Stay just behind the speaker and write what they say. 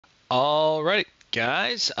Alrighty,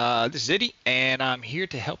 guys, this is Iddy, and I'm here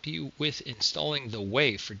to help you with installing the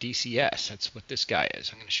Way for DCS. That's what this guy is.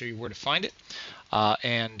 I'm going to show you where to find it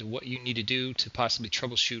and what you need to do to possibly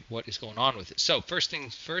troubleshoot what is going on with it. So first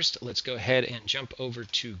things first, let's go ahead and jump over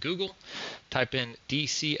to Google, type in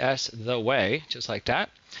DCS The Way, just like that,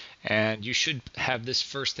 and you should have this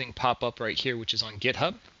first thing pop up right here, which is on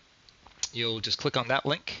GitHub. You'll just click on that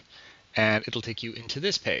link and it'll take you into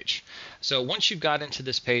this page. So once you've got into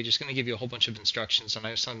this page, it's going to give you a whole bunch of instructions. And I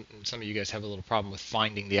know some of you guys have a little problem with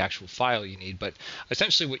finding the actual file you need, but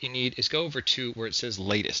essentially what you need is go over to where it says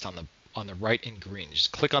latest on the right in green.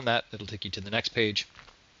 Just click on that. It'll take you to the next page.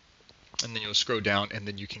 And then you'll scroll down and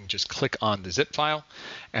then you can just click on the zip file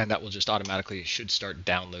and that will just automatically should start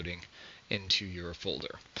downloading into your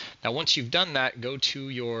folder. Now once you've done that, go to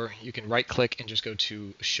you can right click and just go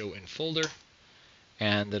to show in folder,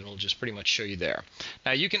 and then it'll just pretty much show you there.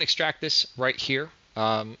 Now you can extract this right here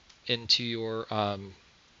into your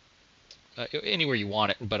anywhere you want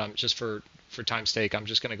it, but I'm just for time's sake, I'm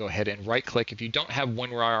just going to go ahead and right click. If you don't have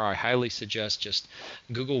WinRAR, I highly suggest just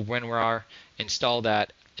Google WinRAR, install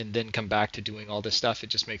that, and then come back to doing all this stuff. It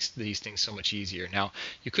just makes these things so much easier. Now,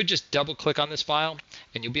 you could just double click on this file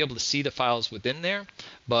and you'll be able to see the files within there,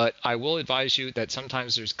 but I will advise you that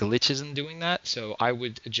sometimes there's glitches in doing that. So I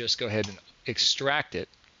would just go ahead and extract it,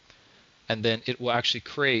 and then it will actually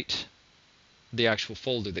create the actual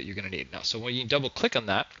folder that you're going to need. Now, so when you double click on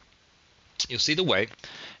that, you'll see the Way,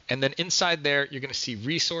 and then inside there you're going to see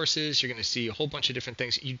resources, you're going to see a whole bunch of different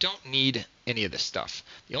things. You don't need any of this stuff.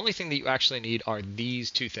 The only thing that you actually need are these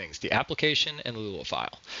two things, the application and the Lua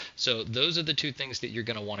file. So those are the two things that you're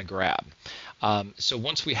going to want to grab. So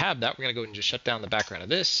once we have that, we're going to go ahead and just shut down the background of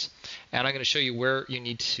this, and I'm going to show you where you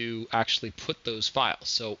need to actually put those files.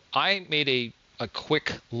 So I made a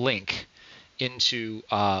quick link into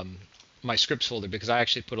my scripts folder because I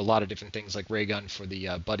actually put a lot of different things like Raygun for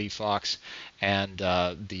the Buddy Fox and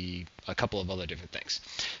a couple of other different things.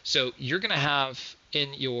 So you're going to have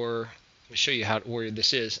in your, let me show you where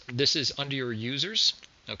this is. This is under your users,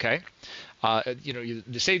 okay?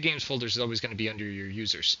 The save games folder is always going to be under your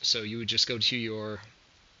users. So you would just go to your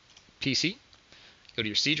PC, go to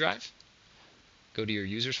your C drive, go to your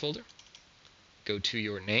users folder, go to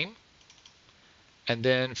your name, and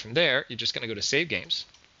then from there, you're just going to go to save games.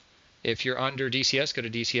 If you're under DCS, go to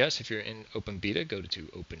DCS. If you're in Open Beta, go to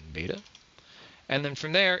Open Beta. And then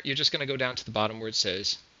from there, you're just going to go down to the bottom where it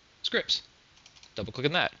says Scripts. Double click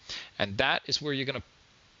on that. And that is where you're going to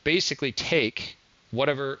basically take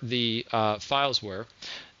whatever the files were.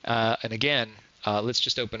 And again, let's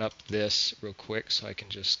just open up this real quick so I can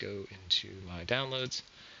just go into my downloads.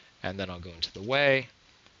 And then I'll go into the Way.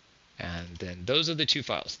 And then those are the two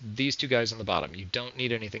files, these two guys on the bottom. You don't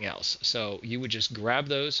need anything else. So you would just grab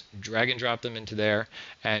those, drag and drop them into there,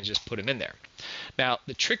 and just put them in there. Now,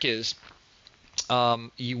 the trick is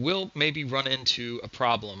you will maybe run into a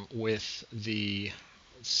problem with the,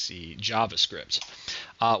 let's see, JavaScript.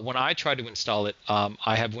 When I try to install it,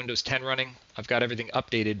 I have Windows 10 running. I've got everything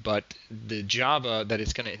updated, but the Java that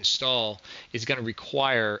it's going to install is going to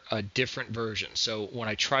require a different version. So when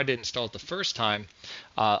I tried to install it the first time,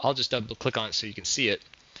 I'll just double click on it so you can see it.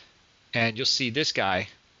 And you'll see this guy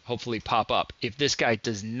hopefully pop up. If this guy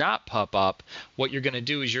does not pop up, what you're going to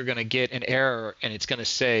do is you're going to get an error and it's going to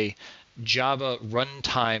say Java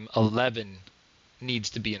Runtime 11 needs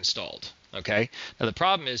to be installed. Okay. Now the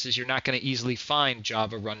problem is you're not going to easily find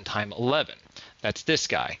Java Runtime 11. That's this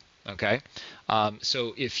guy. Okay.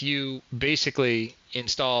 So if you basically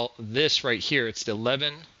install this right here, it's the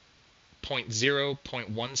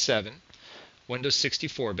 11.0.17 Windows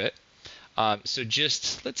 64-bit. So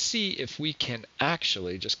just let's see if we can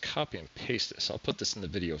actually just copy and paste this. I'll put this in the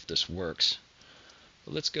video if this works.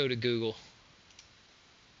 But let's go to Google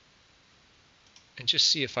and just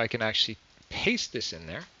see if I can actually paste this in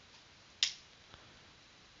there.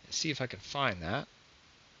 See if I can find that.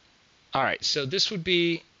 All right, so this would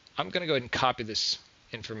be, I'm going to go ahead and copy this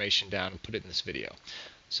information down and put it in this video.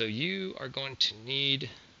 So you are going to need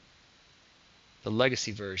the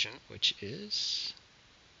legacy version, which is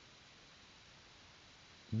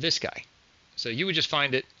this guy. So you would just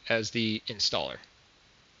find it as the installer.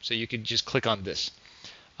 So you could just click on this.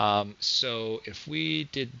 So if we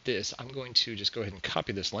did this, I'm going to just go ahead and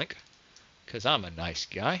copy this link because I'm a nice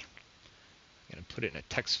guy. I'm going to put it in a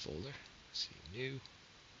text folder. Let's see, new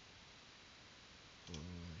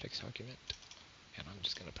text document, and I'm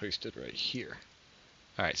just going to paste it right here.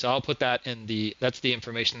 All right, so I'll put that in that's the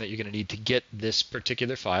information that you're going to need to get this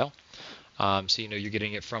particular file. so you know you're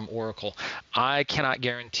getting it from Oracle. I cannot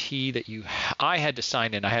guarantee that I had to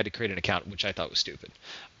sign in. I had to create an account, which I thought was stupid.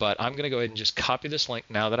 But I'm going to go ahead and just copy this link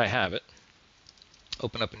now that I have it.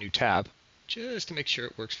 Open up a new tab just to make sure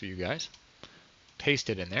it works for you guys. Paste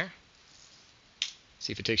it in there.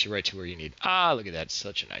 See if it takes you right to where you need. Ah, look at that.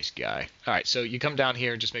 Such a nice guy. All right, so you come down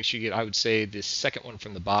here and just make sure you get, I would say, this second one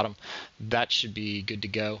from the bottom. That should be good to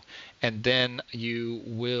go. And then you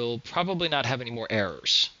will probably not have any more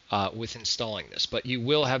errors with installing this, but you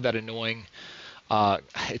will have that annoying,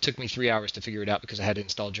 it took me 3 hours to figure it out because I had to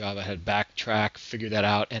install Java. I had to backtrack, figure that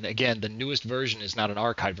out. And again, the newest version is not an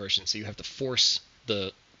archive version, so you have to force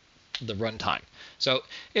the runtime. So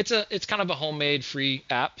it's kind of a homemade free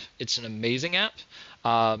app. It's an amazing app.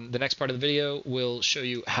 The next part of the video will show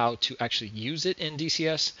you how to actually use it in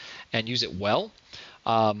DCS and use it well.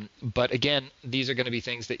 But again, these are going to be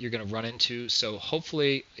things that you're going to run into. So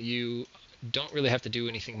hopefully you don't really have to do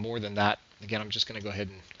anything more than that. Again, I'm just going to go ahead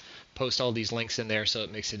and post all these links in there so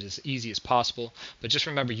it makes it as easy as possible. But just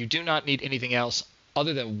remember, you do not need anything else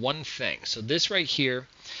other than one thing. So this right here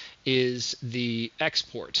is the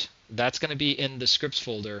export. That's going to be in the scripts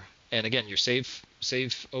folder. And again, your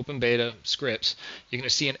save open beta scripts, you're going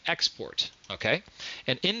to see an export, okay?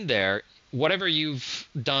 And in there, whatever you've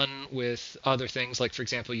done with other things, like for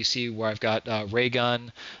example, you see where I've got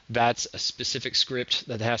Raygun, that's a specific script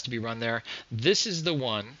that has to be run there. This is the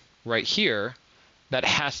one right here that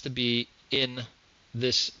has to be in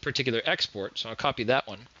this particular export. So I'll copy that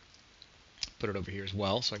one, put it over here as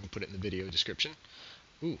well, so I can put it in the video description.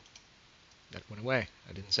 Ooh, that went away.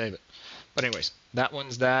 I didn't save it. But anyways, that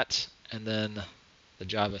one's that, and then the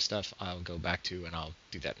Java stuff I'll go back to, and I'll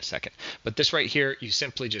do that in a second. But this right here, you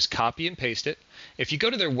simply just copy and paste it. If you go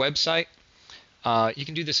to their website, you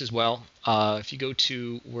can do this as well. If you go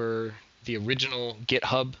to where the original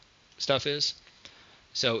GitHub stuff is,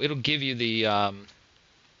 so it'll give you the,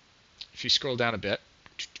 if you scroll down a bit,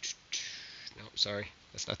 no, sorry,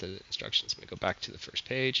 that's not the instructions. I'm going to go back to the first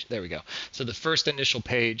page. There we go. So the first initial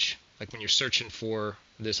page, like when you're searching for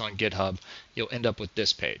this on GitHub, you'll end up with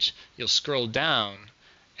this page. You'll scroll down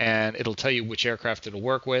and it'll tell you which aircraft it'll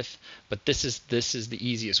work with, but this is the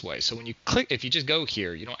easiest way. So when you click, if you just go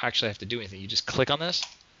here, you don't actually have to do anything. You just click on this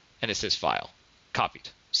and it says file, copied.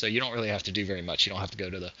 So you don't really have to do very much. You don't have to go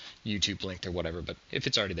to the YouTube link or whatever, but if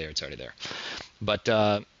it's already there, it's already there.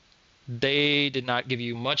 But they did not give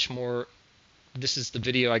you much more. This is the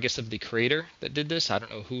video, I guess, of the creator that did this. I don't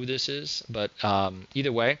know who this is, but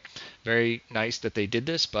either way, very nice that they did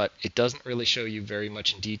this, but it doesn't really show you very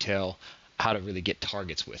much in detail how to really get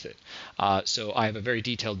targets with it. So I have a very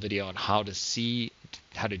detailed video on how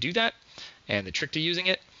to do that and the trick to using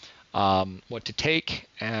it, what to take,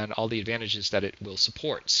 and all the advantages that it will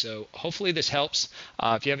support. So hopefully this helps.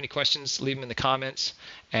 If you have any questions, leave them in the comments,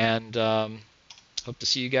 and hope to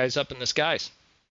see you guys up in the skies.